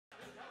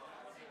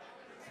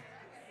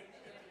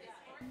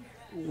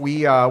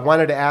we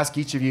wanted to ask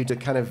each of you to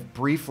kind of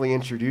briefly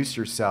introduce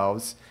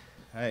yourselves.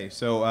 Hey,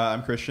 so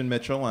I'm Christian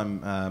Mitchell.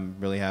 I'm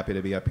really happy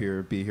to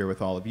be here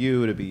with all of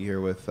you, to be here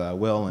with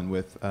Will and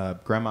with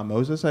Grandma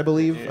Moses, I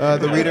believe,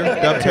 the reader,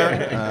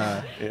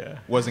 Dumke.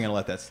 Wasn't going to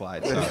let that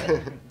slide,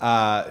 sorry.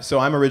 So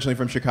I'm originally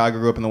from Chicago,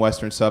 grew up in the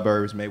western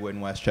suburbs, Maywood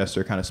and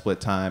Westchester, kind of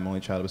split time, only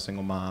child of a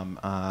single mom.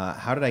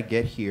 How did I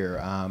get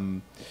here?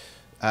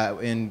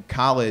 In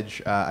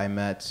college, I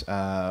met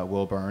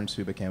Will Burns,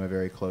 who became a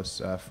very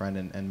close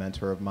friend and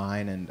mentor of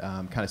mine, and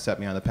kind of set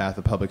me on the path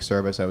of public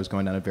service. I was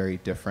going down a very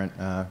different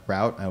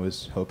route. I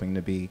was hoping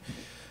to be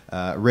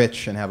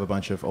rich and have a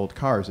bunch of old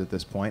cars at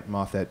this point. I'm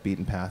off that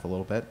beaten path a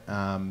little bit.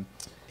 I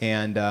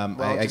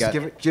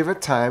got give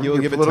it time.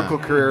 Your political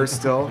career is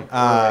still. You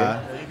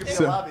could be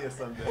a lobbyist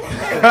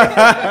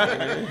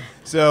someday.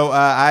 So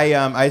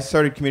I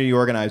started community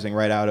organizing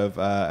right out of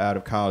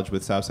college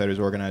with Southsiders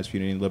Organized for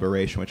Unity and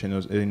Liberation, which I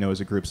know is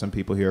a group some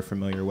people here are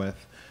familiar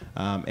with.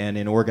 And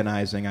in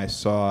organizing, I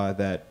saw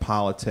that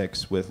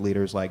politics with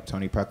leaders like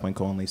Tony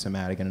Preckwinkle and Lisa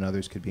Madigan and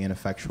others could be an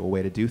effectual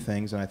way to do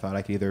things. And I thought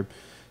I could either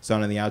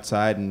stand on the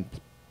outside and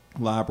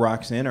lob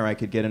rocks in, or I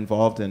could get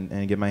involved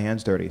and get my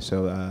hands dirty.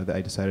 So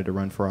I decided to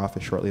run for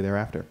office shortly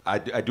thereafter. I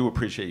do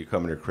appreciate you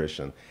coming here,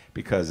 Christian,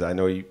 because I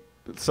know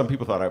some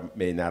people thought I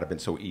may not have been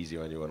so easy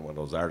on you in one of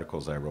those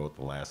articles I wrote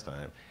the last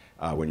time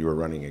when you were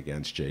running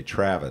against Jay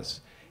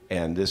Travis.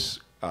 And this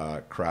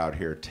crowd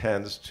here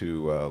tends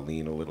to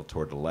lean a little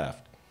toward the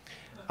left.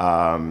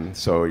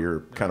 So you're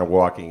kind of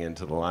walking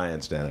into the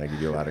lion's den, and I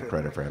give you a lot of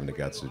credit for having the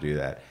guts to do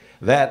that.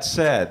 That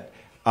said,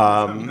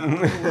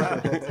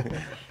 the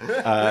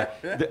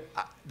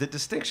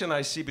distinction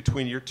I see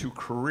between your two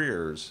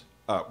careers,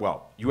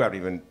 well, you haven't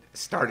even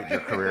started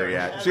your career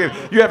yet, so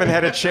you haven't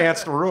had a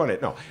chance to ruin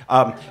it. No,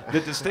 the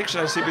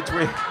distinction I see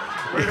between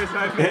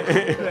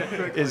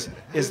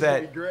is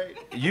that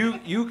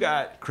you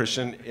got,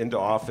 Christian, into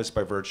office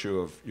by virtue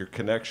of your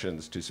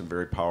connections to some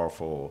very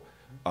powerful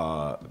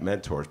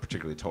mentors,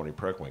 particularly Tony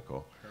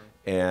Preckwinkle,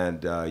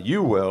 and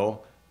you,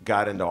 Will,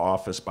 got into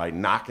office by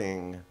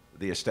knocking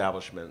the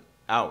establishment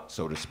out,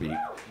 so to speak.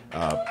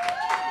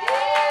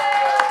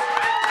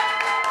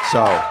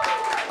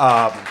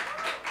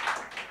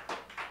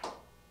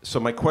 So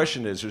my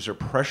question is there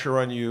pressure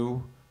on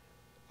you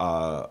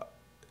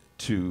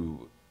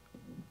to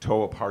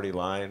toe a party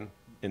line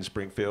in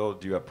Springfield?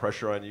 Do you have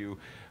pressure on you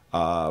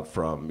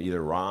from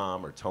either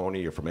Rom or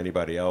Tony or from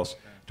anybody else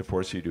to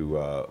force you to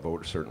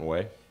vote a certain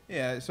way?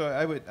 Yeah,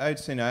 so I'd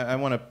say no, I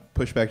want to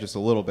push back just a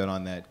little bit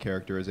on that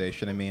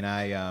characterization. I mean,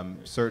 I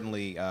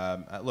certainly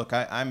look.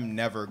 I'm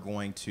never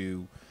going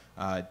to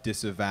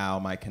disavow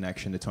my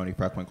connection to Tony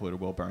Preckwinkle or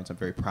Will Burns. I'm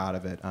very proud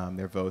of it.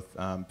 They're both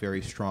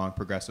very strong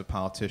progressive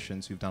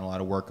politicians who've done a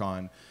lot of work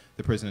on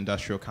the prison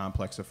industrial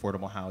complex,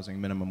 affordable housing,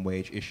 minimum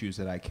wage, issues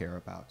that I care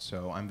about.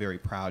 So I'm very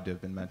proud to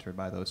have been mentored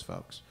by those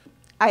folks.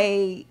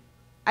 I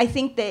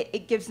think that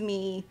it gives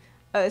me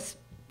a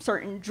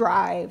certain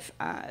drive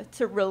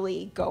to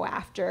really go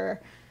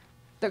after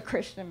the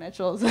Christian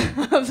Mitchells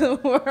of the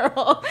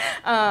world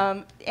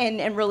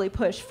and really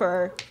push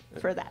for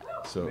that.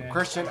 So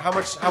Christian, how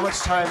much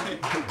time? All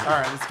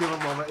right, let's give him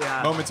a moment.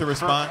 Yeah. Moment to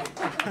respond.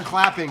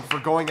 Clapping for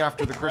going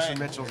after the Christian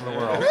Mitchells of the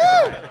world.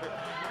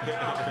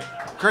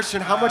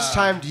 Christian, how much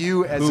time do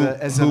you,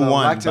 as an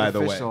elected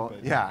official,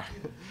 yeah,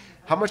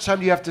 how much time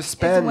do you have to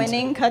spend? Is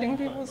winning cutting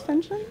people's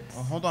pensions?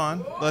 Well, hold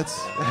on.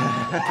 Let's.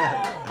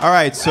 All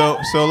right. So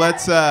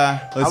let's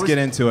get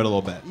into it a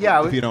little bit.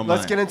 Yeah, if you don't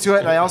let's mind. get into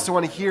it. And I also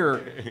want to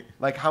hear,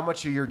 like, how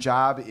much of your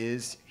job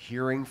is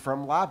hearing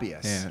from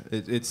lobbyists. Yeah,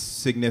 it's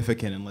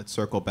significant, and let's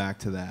circle back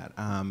to that.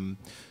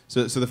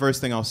 So the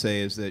first thing I'll say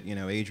is that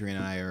Adrian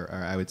and I are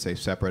I would say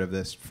separate of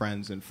this,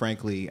 friends, and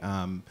frankly.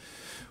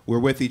 We're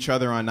with each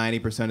other on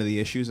 90% of the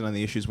issues, and on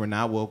the issues we're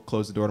not, we'll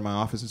close the door to my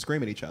office and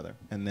scream at each other,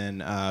 and then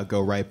go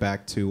right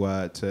back to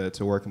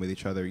working with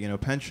each other.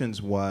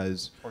 Pensions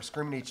was... Or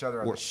screaming at each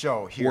other on the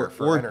show here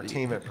for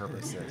entertainment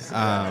purposes.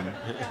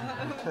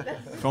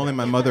 If only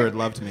my mother had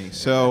loved me.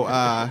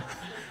 So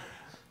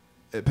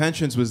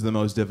pensions was the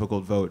most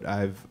difficult vote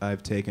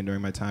I've taken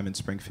during my time in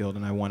Springfield,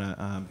 and I want to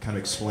kind of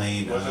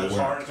explain... It wasn't as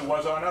hard as it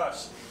was on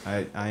us.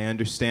 I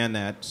understand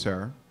that,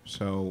 sir.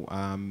 So...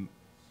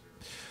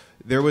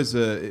 it was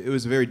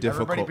a very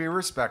difficult... Everybody be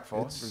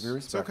respectful.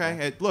 It's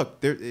okay.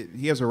 Look,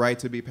 he has a right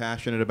to be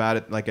passionate about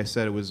it. Like I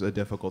said, it was a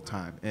difficult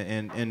time.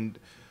 And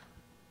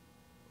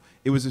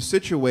it was a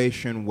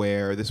situation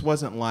where this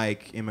wasn't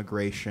like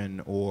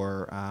immigration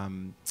or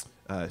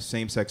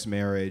same-sex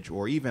marriage,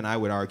 or even, I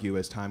would argue,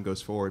 as time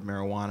goes forward,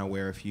 marijuana,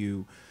 where if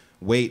you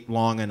wait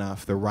long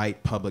enough, the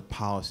right public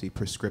policy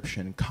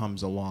prescription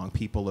comes along.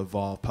 People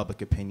evolve. Public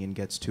opinion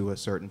gets to a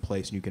certain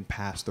place, and you can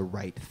pass the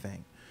right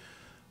thing.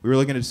 We were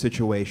looking at a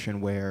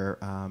situation where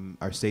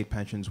our state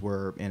pensions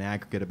were in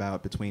aggregate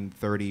about between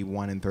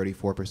 31 and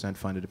 34%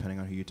 funded,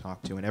 depending on who you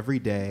talk to. And every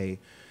day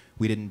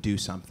we didn't do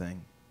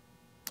something,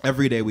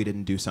 every day we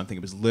didn't do something,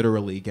 it was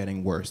literally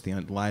getting worse. The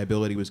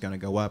liability was going to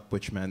go up,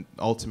 which meant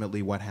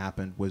ultimately what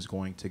happened was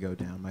going to go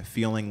down. My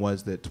feeling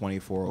was that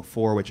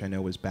 2404, which I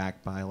know was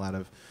backed by a lot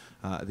of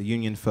the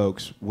union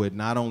folks, would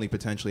not only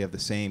potentially have the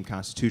same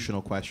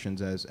constitutional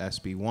questions as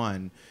SB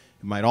 1,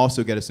 it might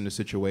also get us in a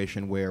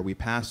situation where we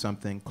pass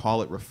something,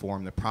 call it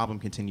reform, the problem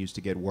continues to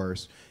get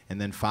worse,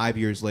 and then 5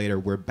 years later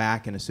we're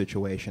back in a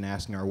situation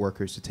asking our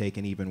workers to take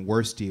an even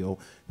worse deal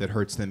that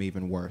hurts them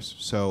even worse.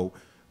 So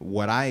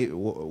where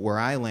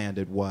I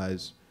landed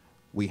was,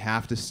 we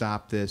have to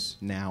stop this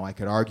now. I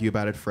could argue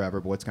about it forever,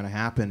 but what's going to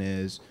happen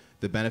is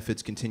the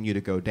benefits continue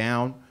to go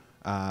down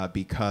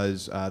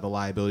because the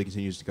liability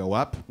continues to go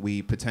up.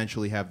 We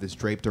potentially have this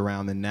draped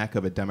around the neck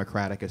of a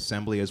Democratic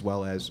Assembly as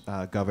well as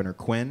Governor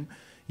Quinn.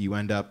 You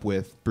end up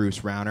with Bruce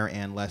Rauner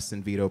and less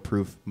than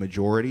veto-proof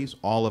majorities.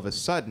 All of a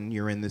sudden,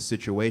 you're in this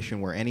situation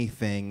where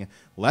anything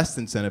less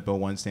than Senate Bill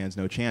 1 stands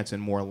no chance,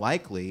 and more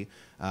likely,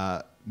 Mr.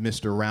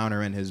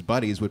 Rauner and his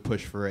buddies would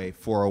push for a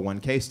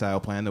 401k style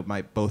plan that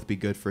might both be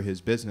good for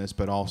his business,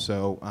 but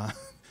also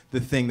the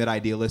thing that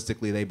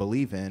idealistically they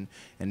believe in.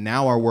 And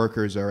now our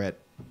workers are at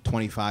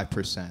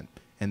 25%,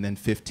 and then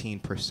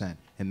 15%,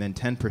 and then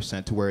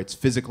 10%, to where it's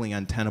physically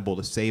untenable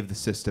to save the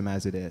system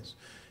as it is.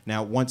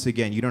 Now, once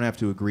again, you don't have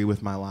to agree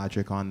with my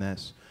logic on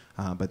this,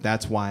 but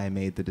that's why I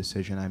made the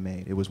decision I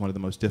made. It was one of the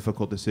most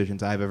difficult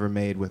decisions I've ever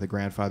made with a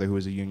grandfather who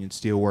was a union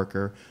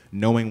steelworker,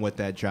 knowing what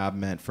that job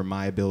meant for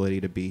my ability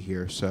to be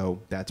here.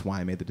 So that's why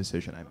I made the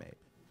decision I made.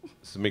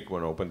 Is the mic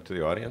one open to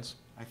the audience?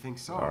 I think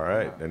so. All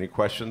right. Any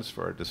questions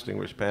for our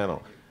distinguished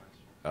panel?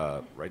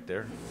 Right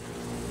there.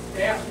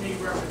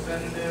 AFSCME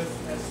representative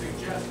has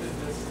suggested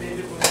that state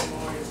of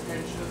Illinois'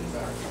 pensions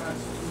are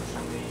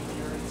constitutionally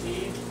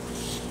guaranteed.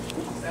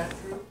 Is that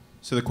true?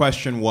 So the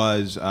question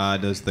was,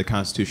 does the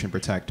Constitution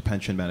protect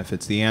pension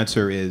benefits? The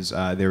answer is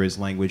there is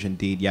language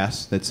indeed,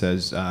 yes, that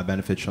says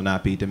benefits shall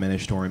not be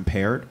diminished or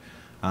impaired.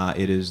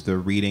 It is the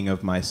reading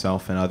of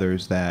myself and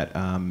others that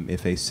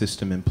if a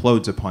system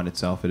implodes upon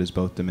itself, it is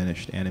both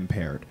diminished and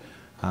impaired,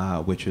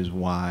 which is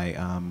why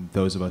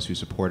those of us who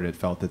supported it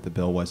felt that the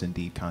bill was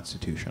indeed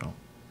constitutional.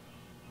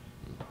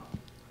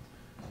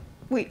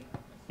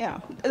 Yeah,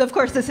 of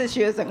course this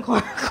issue is in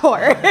court,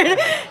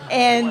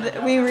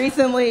 and we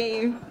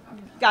recently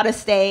got a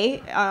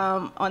stay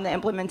on the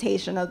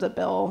implementation of the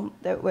bill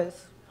that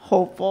was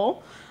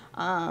hopeful.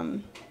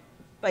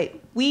 But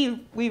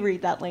we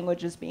read that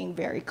language as being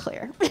very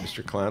clear.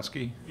 Mr.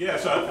 Klonsky?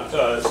 Yes,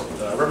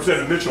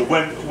 Representative Mitchell,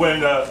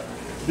 when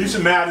Lisa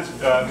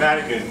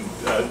Madigan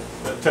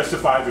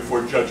testified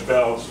before Judge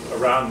Bells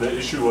around the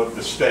issue of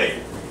the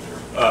stay,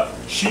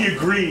 she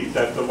agreed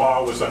that the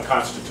law was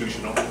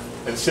unconstitutional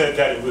and said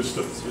that it was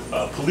the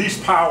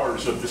police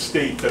powers of the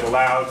state that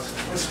allowed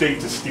the state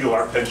to steal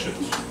our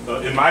pensions.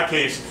 In my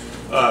case,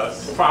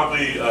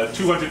 probably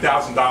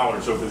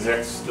 $200,000 over the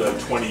next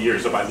 20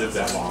 years if I live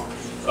that long.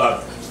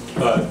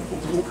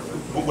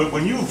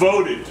 When you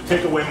voted to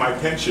take away my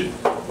pension,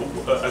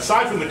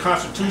 aside from the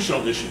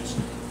constitutional issues,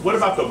 what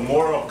about the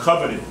moral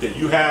covenant that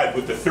you had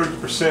with the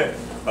 30%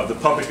 of the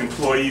public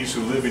employees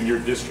who live in your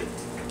district?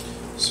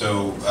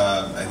 So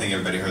I think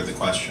everybody heard the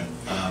question.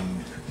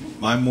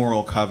 My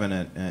moral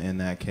covenant in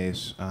that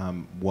case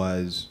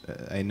was,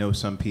 I know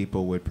some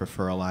people would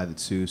prefer a lie that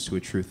soothes to a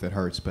truth that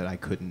hurts, but I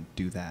couldn't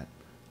do that.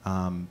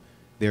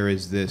 There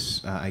is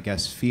this, I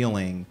guess,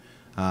 feeling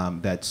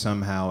that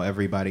somehow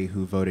everybody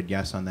who voted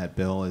yes on that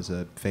bill is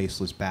a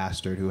faceless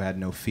bastard who had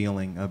no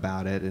feeling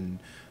about it and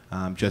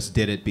just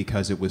did it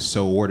because it was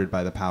so ordered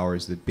by the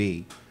powers that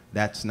be.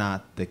 That's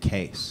not the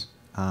case.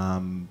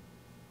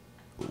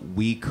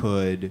 We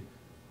could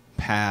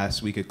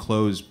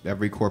close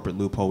every corporate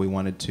loophole we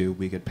wanted to.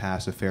 We could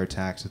pass a fair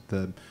tax at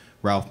the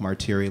Ralph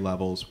Martiri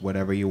levels,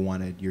 whatever you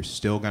wanted. You're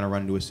still going to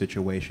run into a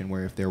situation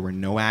where if there were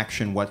no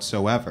action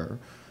whatsoever,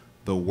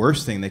 the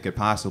worst thing that could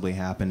possibly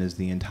happen is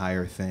the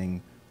entire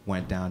thing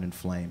went down in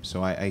flames.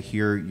 So I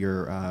hear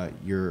your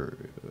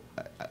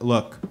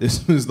look,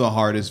 this was the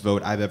hardest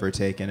vote I've ever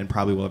taken and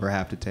probably will ever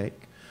have to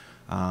take.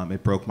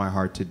 It broke my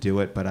heart to do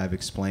it, but I've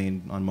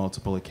explained on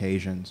multiple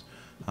occasions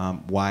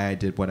why I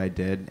did what I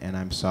did, and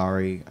I'm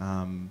sorry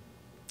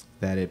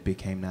that it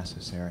became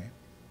necessary.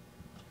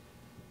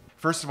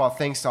 First of all,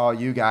 thanks to all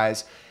you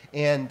guys.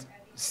 And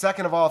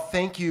second of all,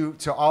 thank you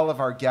to all of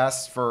our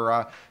guests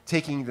for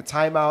taking the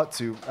time out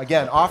to,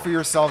 again, offer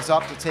yourselves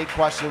up to take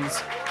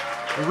questions.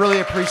 We really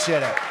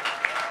appreciate it.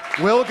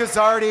 Will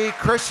Gazzardi,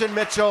 Christian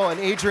Mitchell, and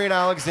Adrian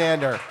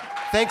Alexander.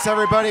 Thanks,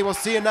 everybody. We'll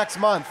see you next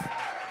month.